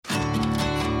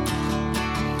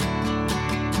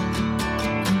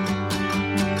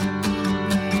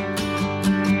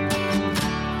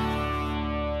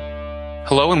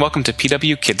Hello and welcome to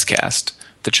PW KidsCast,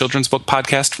 the children's book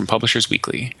podcast from Publishers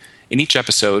Weekly. In each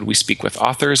episode, we speak with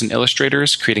authors and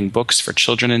illustrators creating books for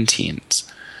children and teens.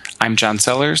 I'm John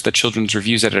Sellers, the children's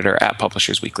reviews editor at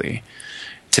Publishers Weekly.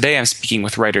 Today I'm speaking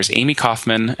with writers Amy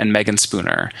Kaufman and Megan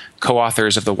Spooner,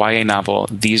 co-authors of the YA novel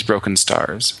These Broken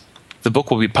Stars. The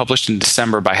book will be published in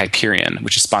December by Hyperion,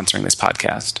 which is sponsoring this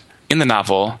podcast. In the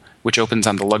novel, which opens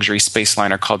on the luxury space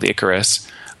liner called the Icarus,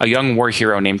 a young war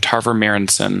hero named Tarver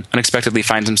Marenson unexpectedly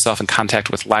finds himself in contact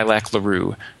with Lilac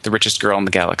LaRue, the richest girl in the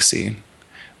galaxy.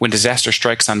 When disaster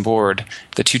strikes on board,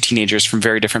 the two teenagers from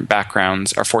very different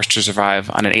backgrounds are forced to survive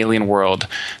on an alien world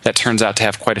that turns out to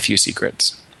have quite a few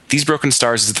secrets. These Broken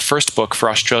Stars is the first book for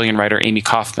Australian writer Amy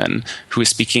Kaufman, who is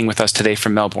speaking with us today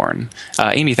from Melbourne.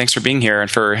 Amy, thanks for being here and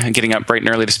for getting up bright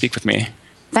and early to speak with me.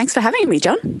 Thanks for having me,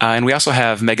 John. And we also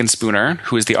have Megan Spooner,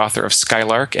 who is the author of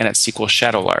Skylark and its sequel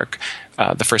Shadowlark.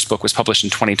 The first book was published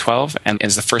in 2012 and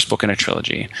is the first book in a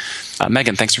trilogy.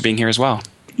 Megan, thanks for being here as well.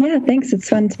 Yeah, thanks. It's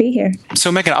fun to be here.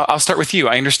 So, Megan, I'll start with you.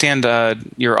 I understand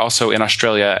you're also in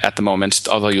Australia at the moment,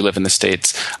 although you live in the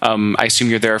States. I assume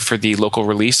you're there for the local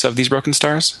release of These Broken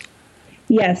Stars?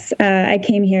 Yes, I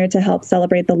came here to help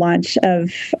celebrate the launch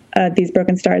of These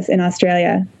Broken Stars in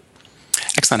Australia.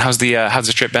 Excellent. How's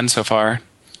the trip been so far?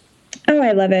 Oh,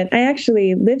 I love it. I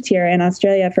actually lived here in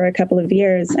Australia for a couple of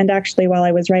years, and actually while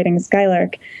I was writing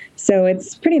Skylark, so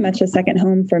it's pretty much a second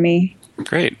home for me.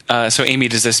 Great. So, Amy,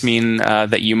 does this mean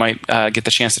that you might get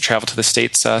the chance to travel to the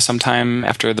States sometime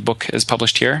after the book is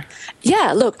published here?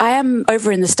 Yeah, look, I am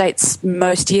over in the States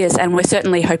most years, and we're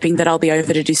certainly hoping that I'll be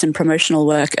over to do some promotional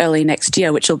work early next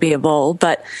year, which will be a ball.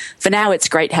 But for now, it's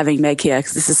great having Meg here,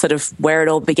 because this is sort of where it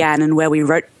all began and where we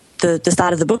wrote the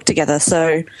start of the book together.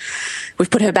 So we've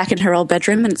put her back in her old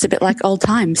bedroom, and it's a bit like old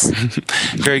times.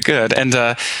 Very good.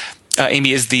 And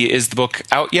Amy, is the book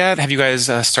out yet? Have you guys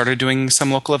started doing some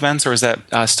local events, or is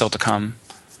that still to come?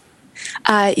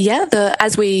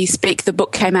 As we speak, the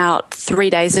book came out 3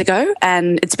 days ago,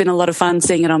 and it's been a lot of fun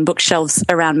seeing it on bookshelves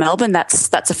around Melbourne.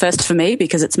 That's a first for me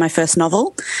because it's my first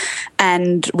novel.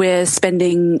 And we're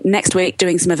spending next week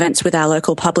doing some events with our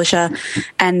local publisher,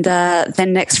 and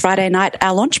then next Friday night,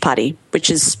 our launch party, which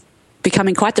is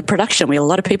becoming quite the production. We have a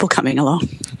lot of people coming along.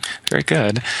 Very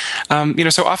good.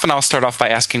 So often I'll start off by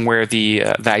asking where the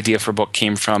idea for a book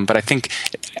came from, but I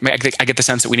get the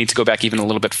sense that we need to go back even a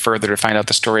little bit further to find out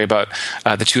the story about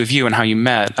the two of you and how you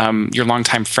met. You're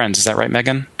longtime friends, is that right,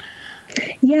 Megan?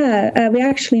 Yeah, we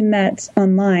actually met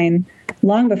online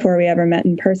long before we ever met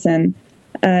in person.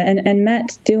 And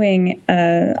met doing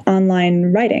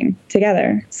online writing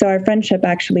together. So our friendship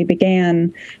actually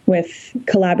began with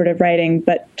collaborative writing,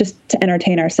 but just to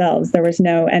entertain ourselves. There was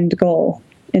no end goal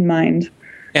in mind.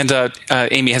 And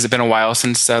Amy, has it been a while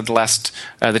since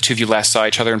the two of you last saw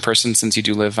each other in person, since you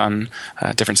do live on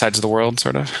different sides of the world,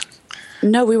 sort of?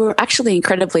 No, we were actually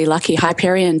incredibly lucky.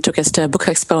 Hyperion took us to Book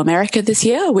Expo America this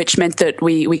year, which meant that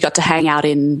we got to hang out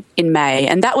in May.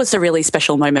 And that was a really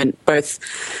special moment, both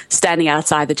standing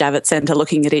outside the Javits Centre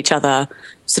looking at each other,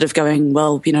 sort of going,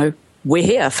 well, we're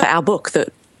here for our book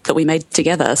that we made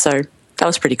together. So that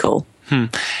was pretty cool.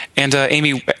 And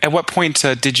Amy, at what point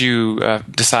did you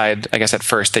decide, I guess at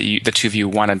first, that the two of you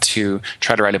wanted to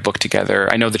try to write a book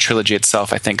together? I know the trilogy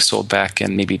itself, I think, sold back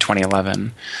in maybe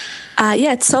 2011.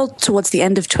 It sold towards the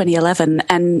end of 2011.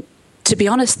 And to be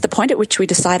honest, the point at which we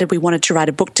decided we wanted to write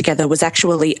a book together was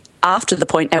actually after the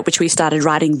point at which we started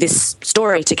writing this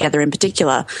story together in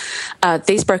particular.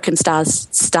 These Broken Stars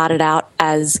started out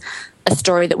as a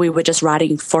story that we were just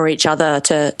writing for each other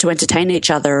to entertain each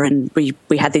other, and we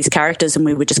had these characters and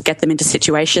we would just get them into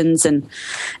situations and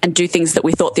do things that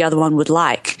we thought the other one would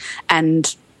like.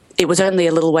 And it was only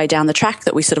a little way down the track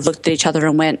that we sort of looked at each other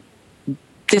and went,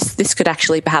 this could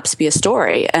actually perhaps be a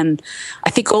story. And I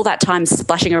think all that time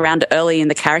splashing around early in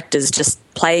the characters, just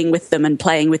playing with them and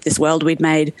playing with this world we'd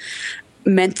made,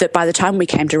 meant that by the time we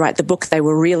came to write the book, they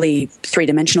were really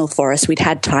three-dimensional for us. We'd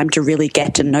had time to really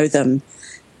get to know them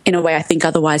in a way I think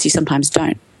otherwise you sometimes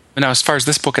don't. Now, as far as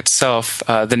this book itself,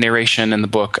 the narration in the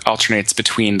book alternates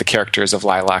between the characters of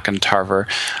Lilac and Tarver.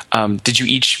 Did you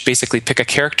each basically pick a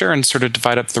character and sort of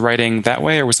divide up the writing that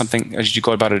way, or did you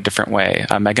go about it a different way?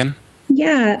 Megan?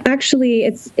 Yeah, actually,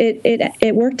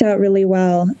 it worked out really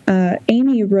well.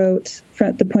 Amy wrote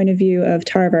from the point of view of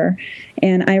Tarver,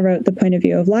 and I wrote the point of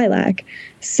view of Lilac.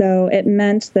 So it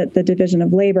meant that the division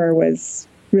of labor was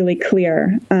really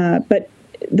clear. But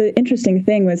the interesting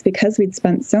thing was, because we'd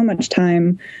spent so much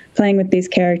time playing with these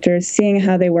characters, seeing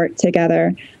how they worked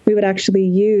together, we would actually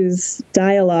use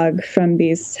dialogue from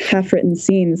these half-written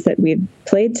scenes that we'd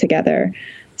played together.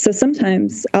 So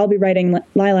sometimes I'll be writing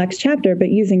Lilac's chapter, but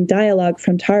using dialogue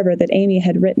from Tarver that Amy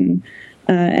had written.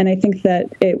 And I think that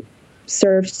it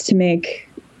served to make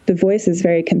the voices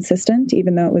very consistent,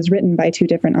 even though it was written by two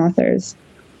different authors.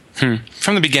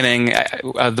 From the beginning,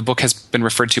 the book has been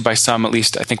referred to by some, at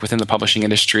least I think within the publishing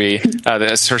industry,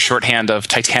 the sort of shorthand of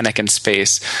Titanic in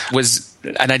space. Was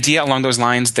an idea along those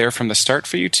lines there from the start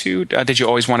for you two? Did you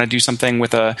always want to do something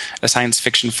with a science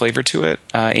fiction flavor to it,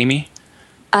 Amy?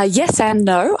 Yes and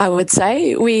no, I would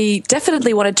say. We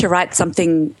definitely wanted to write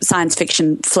something science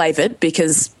fiction flavored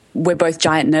because we're both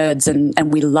giant nerds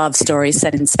and we love stories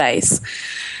set in space.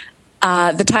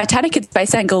 The Titanic at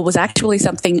space angle was actually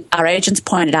something our agents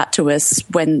pointed out to us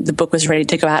when the book was ready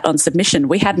to go out on submission.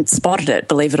 We hadn't spotted it,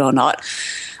 believe it or not.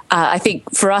 I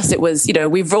think for us it was,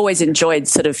 we've always enjoyed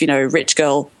sort of, rich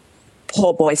girl,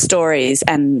 poor boy stories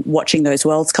and watching those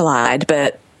worlds collide.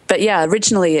 But yeah,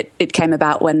 originally it came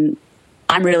about when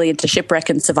I'm really into shipwreck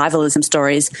and survivalism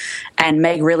stories, and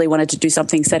Meg really wanted to do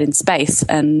something set in space,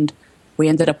 and we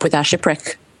ended up with our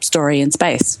shipwreck story in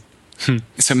space.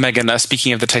 So Megan,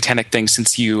 speaking of the Titanic thing,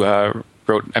 since you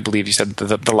wrote, I believe you said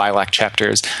the Lilac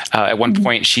chapters, at one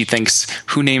point she thinks,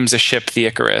 who names a ship the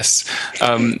Icarus?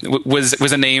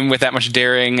 Was a name with that much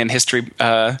daring and history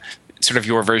sort of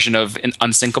your version of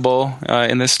unsinkable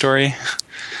in this story?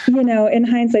 In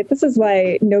hindsight, this is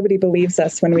why nobody believes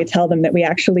us when we tell them that we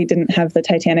actually didn't have the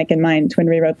Titanic in mind when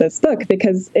we wrote this book,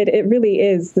 because it really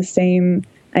is the same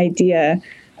idea.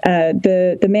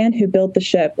 The man who built the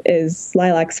ship is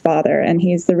Lilac's father, and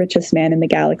he's the richest man in the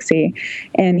galaxy,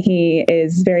 and he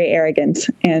is very arrogant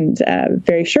and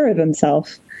very sure of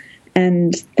himself.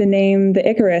 And the name, the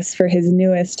Icarus, for his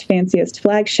newest, fanciest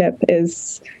flagship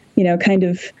is, kind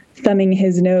of thumbing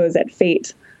his nose at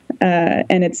fate.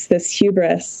 And it's this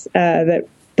hubris that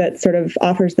sort of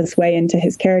offers this way into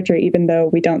his character, even though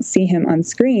we don't see him on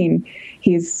screen.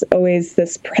 He's always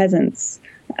this presence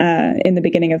in the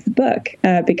beginning of the book,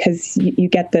 because you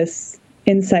get this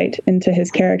insight into his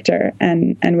character,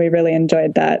 and we really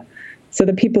enjoyed that. So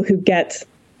the people who get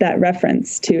that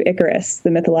reference to Icarus, the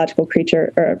mythological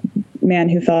creature or man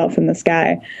who fell out from the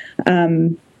sky,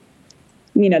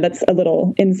 that's a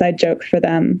little inside joke for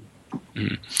them.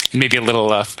 Maybe a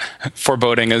little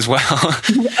foreboding as well.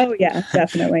 Oh, yeah,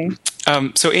 definitely.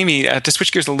 So Amy, to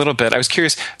switch gears a little bit, I was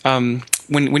curious,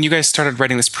 when you guys started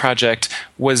writing this project,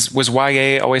 was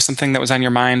YA always something that was on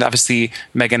your mind? Obviously,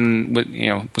 Megan,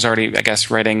 was already, I guess,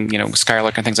 writing,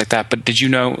 Skylark and things like that. But did you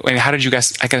know? How did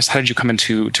you come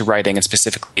into writing, and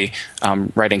specifically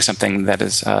writing something that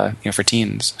is, for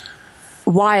teens?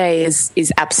 YA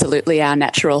is absolutely our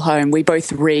natural home. We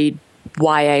both read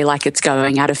YA like it's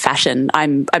going out of fashion.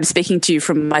 I'm speaking to you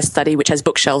from my study, which has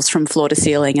bookshelves from floor to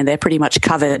ceiling, and they're pretty much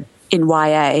covered in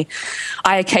YA.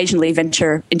 I occasionally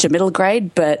venture into middle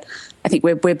grade, but I think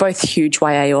we're both huge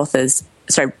YA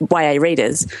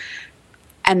readers.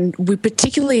 And we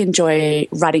particularly enjoy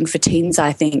writing for teens,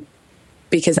 I think,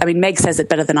 because, Meg says it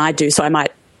better than I do, so I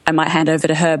might hand over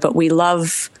to her, but we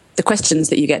love the questions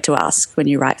that you get to ask when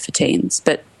you write for teens.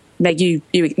 But Meg, you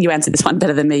answer this one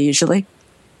better than me usually.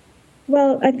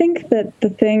 Well, I think that the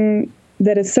thing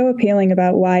that is so appealing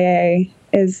about YA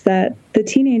is that the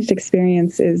teenage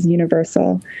experience is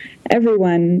universal.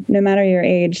 Everyone, no matter your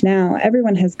age now,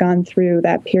 everyone has gone through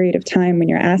that period of time when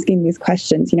you're asking these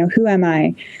questions. Who am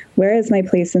I? Where is my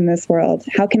place in this world?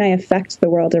 How can I affect the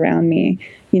world around me?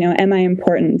 Am I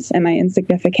important? Am I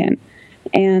insignificant?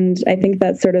 And I think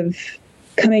that sort of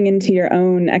coming into your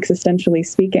own, existentially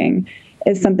speaking,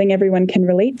 is something everyone can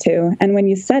relate to. And when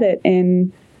you set it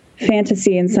in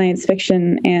fantasy and science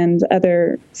fiction and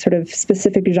other sort of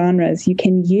specific genres, you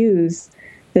can use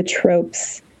the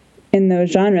tropes in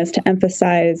those genres to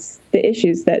emphasize the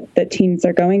issues that teens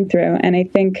are going through. And I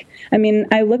think,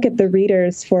 I look at the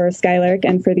readers for Skylark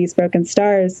and for These Broken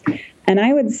Stars, and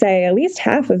I would say at least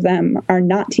half of them are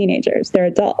not teenagers. They're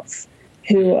adults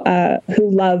who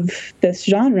love this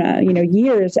genre,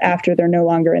 years after they're no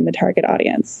longer in the target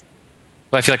audience.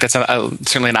 Well, I feel like that's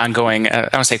certainly an ongoing, I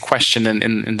don't want to say question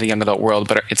in the young adult world,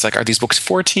 but it's like, are these books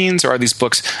for teens, or are these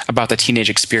books about the teenage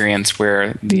experience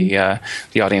where the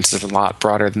audience is a lot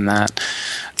broader than that?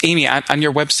 Amy, on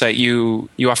your website, you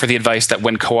offer the advice that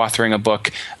when co-authoring a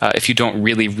book, if you don't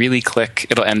really, really click,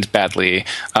 it'll end badly.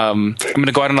 I'm going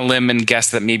to go out on a limb and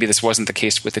guess that maybe this wasn't the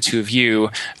case with the two of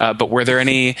you, but were there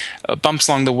any bumps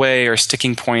along the way or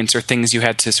sticking points or things you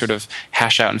had to sort of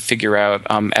hash out and figure out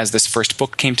as this first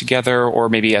book came together, or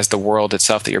maybe as the world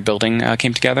itself that you're building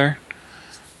came together?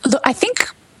 Look, I think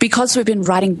because we've been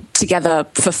writing together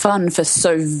for fun for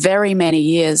so very many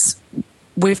years,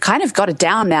 we've kind of got it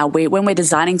down now. When we're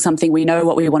designing something, we know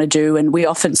what we want to do, and we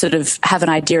often sort of have an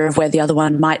idea of where the other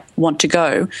one might want to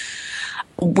go.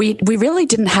 we really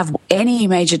didn't have any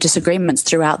major disagreements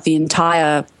throughout the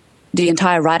entire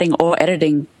writing or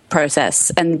editing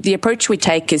process. And the approach we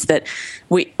take is that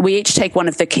we each take one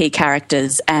of the key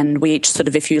characters, and we each sort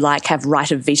of, if you like, have right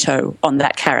of veto on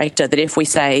that character, that if we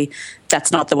say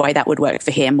that's not the way that would work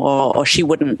for him, or she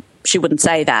wouldn't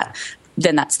say that,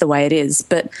 then that's the way it is.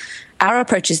 But our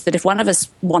approach is that if one of us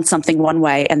wants something one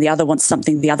way and the other wants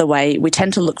something the other way, we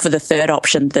tend to look for the third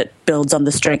option that builds on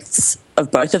the strengths of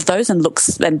both of those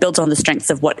and builds on the strengths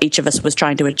of what each of us was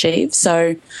trying to achieve.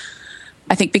 So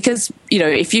I think because,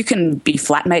 if you can be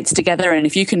flatmates together and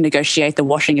if you can negotiate the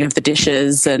washing of the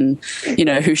dishes and,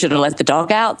 who should have let the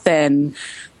dog out, then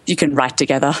you can write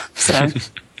together. So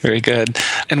very good.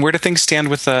 And where do things stand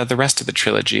with the rest of the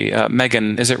trilogy?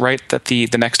 Megan, is it right that the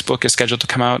next book is scheduled to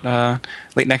come out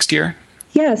late next year?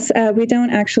 Yes, we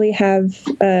don't actually have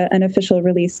an official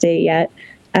release date yet,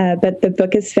 but the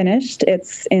book is finished.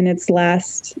 It's in its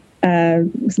last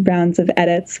rounds of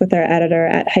edits with our editor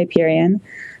at Hyperion.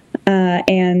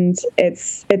 And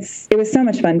it was so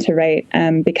much fun to write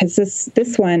because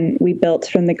this one we built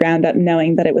from the ground up,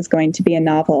 knowing that it was going to be a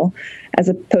novel, as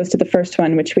opposed to the first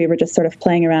one, which we were just sort of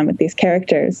playing around with these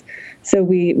characters. So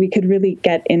we could really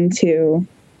get into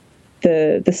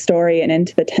the story and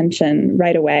into the tension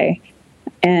right away,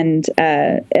 and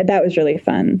that was really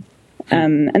fun.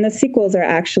 And the sequels are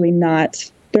actually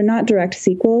they're not direct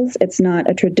sequels. It's not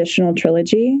a traditional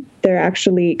trilogy. They're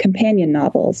actually companion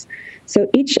novels. So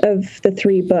each of the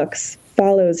 3 books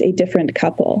follows a different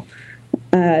couple,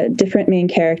 different main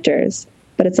characters,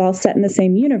 but it's all set in the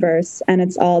same universe, and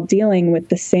it's all dealing with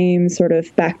the same sort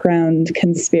of background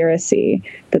conspiracy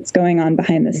that's going on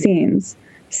behind the scenes.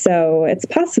 So it's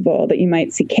possible that you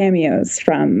might see cameos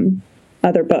from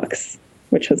other books,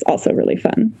 which was also really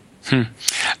fun.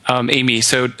 Amy,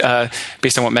 so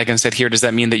based on what Megan said here, does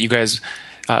that mean that you guys,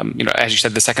 as you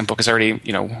said, the second book is already,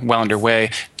 well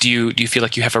underway? Do you feel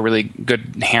like you have a really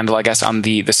good handle, I guess, on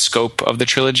the scope of the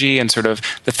trilogy and sort of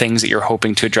the things that you're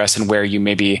hoping to address and where you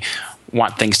maybe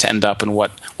want things to end up, and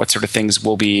what sort of things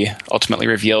will be ultimately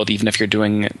revealed, even if you're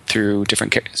doing it through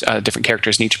different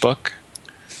characters in each book?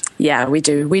 Yeah, we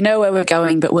do. We know where we're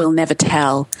going, but we'll never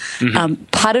tell. Mm-hmm.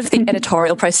 Part of the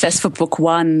editorial process for book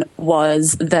 1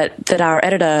 was that our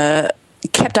editor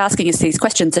kept asking us these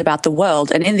questions about the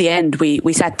world, and in the end,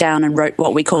 we sat down and wrote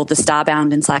what we called the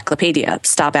Starbound Encyclopedia,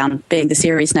 Starbound being the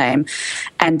series name.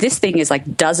 And this thing is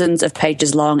like dozens of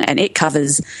pages long, and it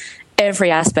covers every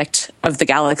aspect of the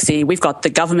galaxy. We've got the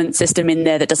government system in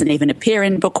there that doesn't even appear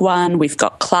in book 1. We've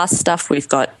got class stuff. We've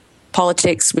got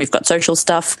politics. We've got social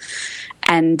stuff.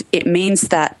 And it means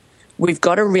that we've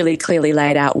got a really clearly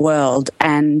laid out world,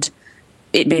 and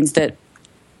it means that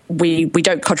we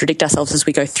don't contradict ourselves as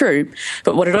we go through.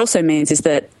 But what it also means is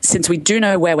that since we do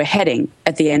know where we're heading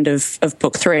at the end of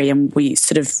book 3, and we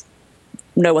sort of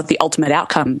know what the ultimate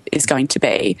outcome is going to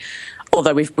be,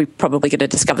 although we're probably going to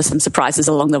discover some surprises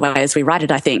along the way as we write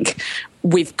it, I think,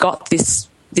 we've got this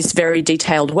very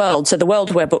detailed world. So the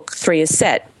world where book 3 is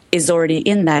set is already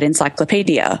in that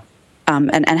encyclopedia.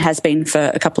 And has been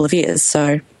for a couple of years.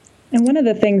 So, and one of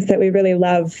the things that we really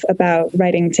love about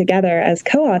writing together as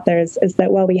co-authors is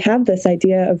that while we have this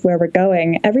idea of where we're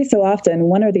going, every so often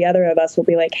one or the other of us will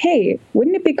be like, hey,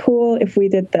 wouldn't it be cool if we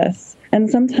did this? And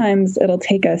sometimes it'll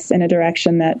take us in a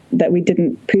direction that we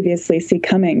didn't previously see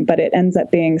coming, but it ends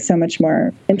up being so much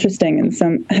more interesting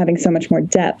and having so much more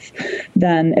depth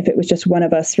than if it was just one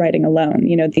of us writing alone.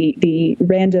 The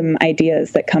random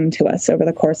ideas that come to us over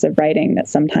the course of writing that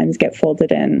sometimes get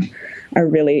folded in are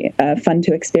really fun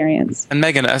to experience. And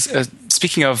Megan,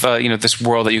 speaking of this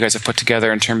world that you guys have put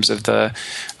together in terms of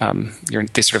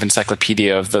this sort of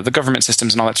encyclopedia of the government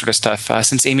systems and all that sort of stuff,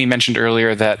 since Amy mentioned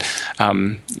earlier that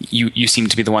you seem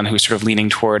to be the one who's sort of leaning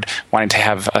toward wanting to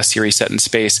have a series set in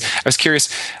space, I was curious,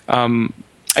 I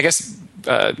guess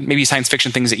maybe science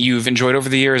fiction things that you've enjoyed over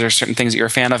the years, or certain things that you're a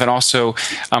fan of, and also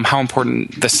how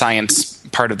important the science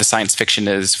part of the science fiction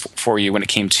is for you when it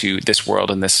came to this world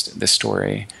and this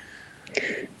story.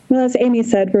 Well, as Amy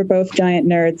said, we're both giant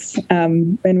nerds,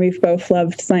 and we've both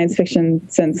loved science fiction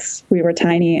since we were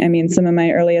tiny. I mean, some of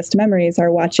my earliest memories are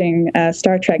watching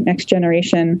Star Trek Next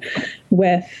Generation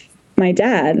with my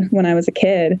dad when I was a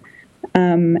kid,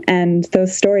 and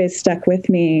those stories stuck with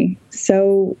me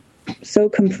so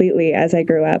completely as I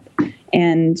grew up.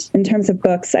 And in terms of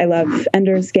books, I love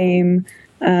Ender's Game.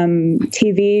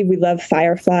 TV, we love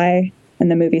Firefly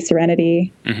and the movie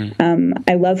Serenity. Mm-hmm.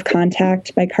 I love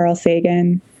Contact by Carl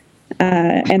Sagan.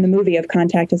 And the movie of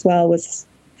Contact as well was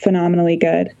phenomenally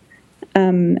good.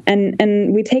 And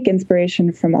we take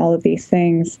inspiration from all of these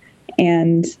things.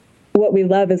 And what we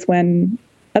love is when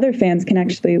other fans can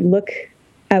actually look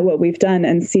at what we've done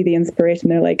and see the inspiration.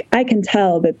 They're like, I can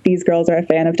tell that these girls are a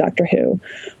fan of Doctor Who,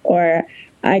 or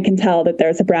I can tell that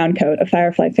there's a brown coat, a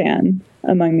Firefly fan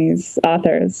among these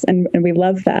authors, and we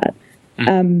love that.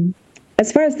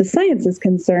 As far as the science is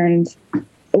concerned,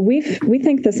 we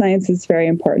think the science is very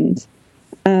important.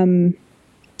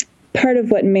 Part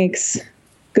of what makes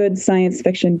good science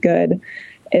fiction good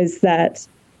is that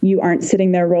you aren't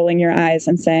sitting there rolling your eyes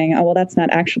and saying, oh, well, that's not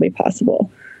actually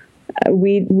possible.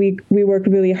 We work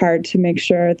really hard to make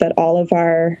sure that all of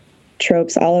our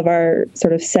tropes, all of our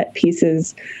sort of set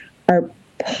pieces are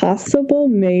possible,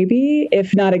 maybe,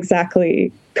 if not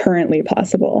exactly currently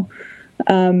possible.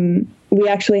 We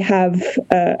actually have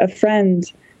a friend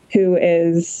who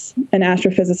is an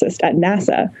astrophysicist at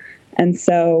NASA. And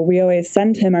so we always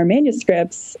send him our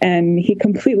manuscripts, and he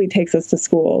completely takes us to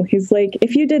school. He's like,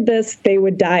 if you did this, they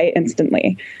would die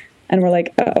instantly. And we're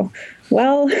like, oh,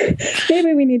 well,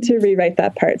 maybe we need to rewrite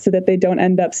that part so that they don't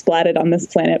end up splatted on this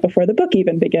planet before the book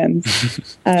even begins.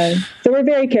 So we're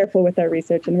very careful with our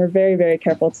research, and we're very, very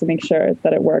careful to make sure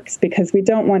that it works, because we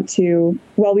don't want to,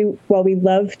 while we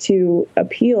love to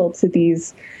appeal to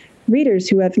these readers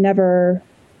who have never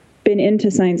been into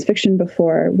science fiction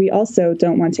before, we also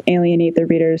don't want to alienate the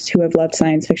readers who have loved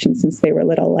science fiction since they were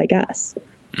little, like us.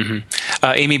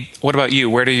 Amy, what about you?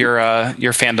 Where do your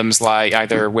fandoms lie,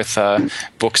 either with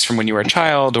books from when you were a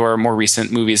child or more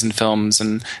recent movies and films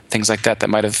and things like that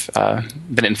might have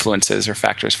been influences or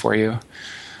factors for you?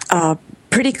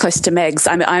 Pretty close to Meg's.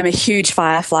 I'm a huge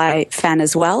Firefly fan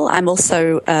as well. I'm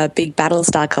also a big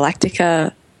Battlestar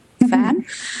Galactica fan.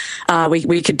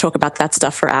 We could talk about that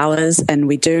stuff for hours, and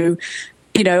we do.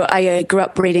 You know, I grew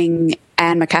up reading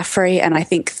Anne McCaffrey, and I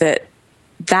think that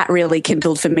really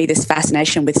kindled for me this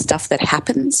fascination with stuff that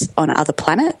happens on other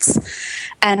planets.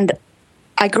 And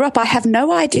I grew up, I have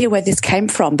no idea where this came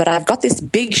from, but I've got this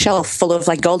big shelf full of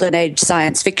like golden age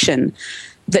science fiction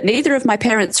that neither of my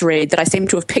parents read, that I seem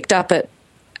to have picked up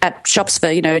at shops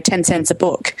for, 10 cents a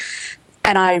book.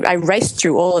 And I raced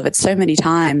through all of it so many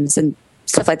times and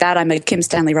stuff like that. I'm a Kim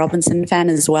Stanley Robinson fan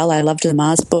as well. I loved the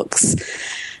Mars books.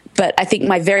 But I think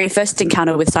my very first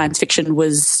encounter with science fiction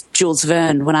was Jules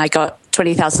Verne, when I got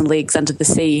 20,000 Leagues Under the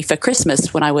Sea for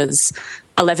Christmas when I was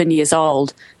 11 years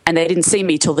old, and they didn't see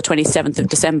me till the 27th of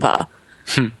December.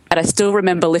 And I still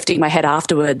remember lifting my head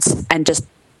afterwards and just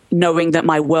knowing that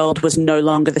my world was no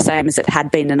longer the same as it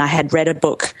had been, and I had read a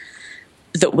book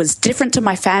that was different to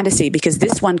my fantasy, because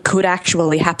this one could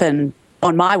actually happen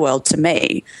on my world to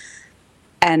me.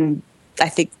 And I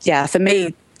think, for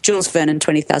me, Jules Verne and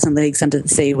 20,000 Leagues Under the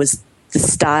Sea was the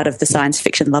start of the science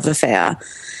fiction love affair.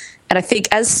 And I think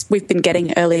as we've been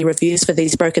getting early reviews for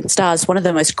these Broken Stars, one of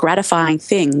the most gratifying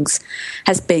things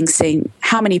has been seeing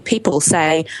how many people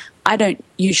say, I don't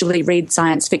usually read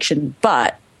science fiction,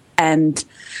 but, and,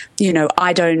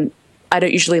 I don't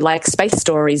usually like space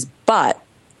stories, but,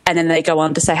 and then they go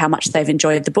on to say how much they've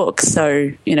enjoyed the book.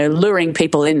 So, luring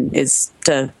people in is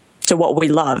to what we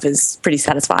love is pretty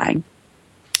satisfying.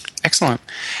 Excellent.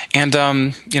 And,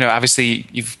 obviously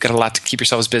you've got a lot to keep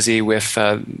yourselves busy with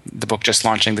the book just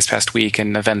launching this past week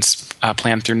and events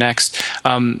planned through next.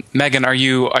 Megan, are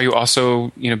you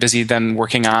also, busy then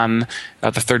working on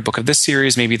the third book of this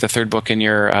series, maybe the third book in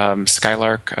your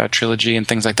Skylark trilogy and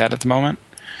things like that at the moment?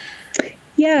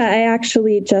 Yeah, I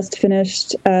actually just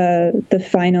finished the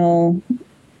final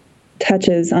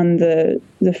touches on the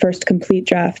first complete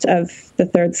draft of the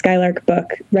third Skylark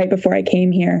book right before I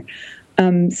came here.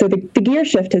 So the gear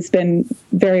shift has been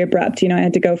very abrupt. I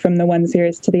had to go from the one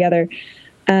series to the other.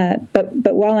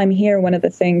 But while I'm here, one of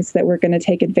the things that we're going to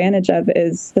take advantage of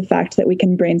is the fact that we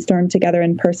can brainstorm together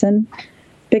in person,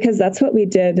 because that's what we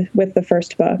did with the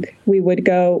first book.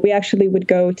 We actually would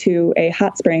go to a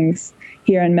hot springs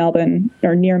here in Melbourne,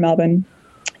 or near Melbourne,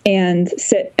 and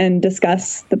sit and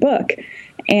discuss the book.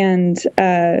 And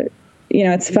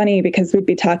it's funny because we'd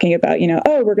be talking about,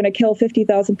 we're going to kill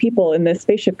 50,000 people in this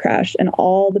spaceship crash. And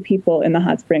all the people in the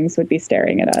hot springs would be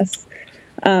staring at us,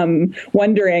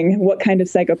 wondering what kind of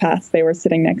psychopaths they were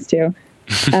sitting next to.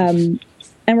 And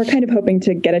we're kind of hoping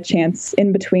to get a chance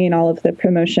in between all of the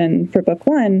promotion for book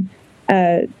one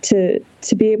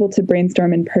to be able to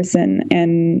brainstorm in person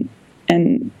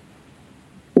and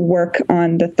work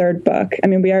on the third book. I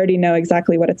mean, we already know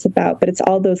exactly what it's about, but it's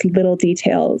all those little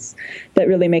details that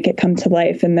really make it come to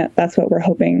life, and that's what we're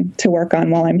hoping to work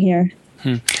on while I'm here.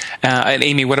 And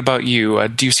Amy, what about you?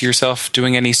 Do you see yourself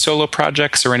doing any solo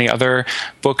projects or any other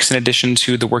books in addition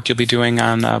to the work you'll be doing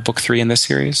on book 3 in this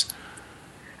series?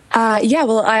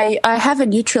 I have a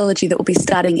new trilogy that will be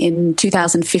starting in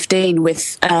 2015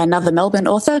 with another Melbourne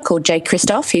author called Jay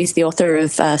Kristoff. He's the author of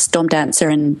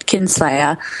Stormdancer and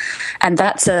Kinslayer, and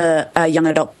that's a young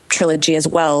adult trilogy as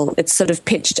well. It's sort of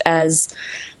pitched as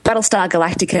Battlestar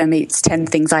Galactica meets 10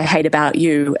 Things I Hate About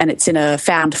You, and it's in a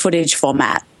found footage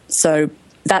format. So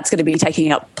that's going to be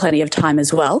taking up plenty of time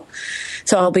as well.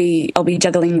 So I'll be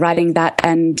juggling writing that,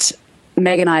 and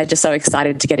Meg and I are just so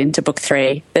excited to get into book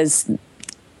 3.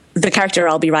 The character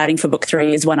I'll be writing for book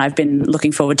 3 is one I've been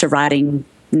looking forward to writing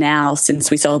now since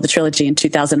we sold the trilogy in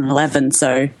 2011.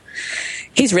 So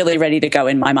he's really ready to go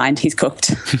in my mind. He's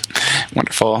cooked.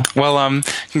 Wonderful. Well,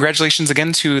 congratulations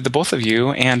again to the both of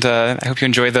you, and I hope you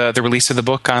enjoy the release of the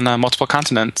book on multiple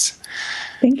continents.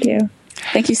 Thank you.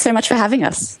 Thank you so much for having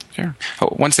us. Sure.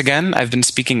 Once again, I've been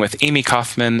speaking with Amy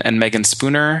Kaufman and Megan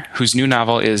Spooner, whose new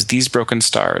novel is These Broken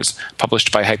Stars,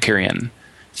 published by Hyperion.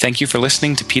 Thank you for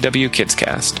listening to PW Kids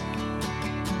Cast.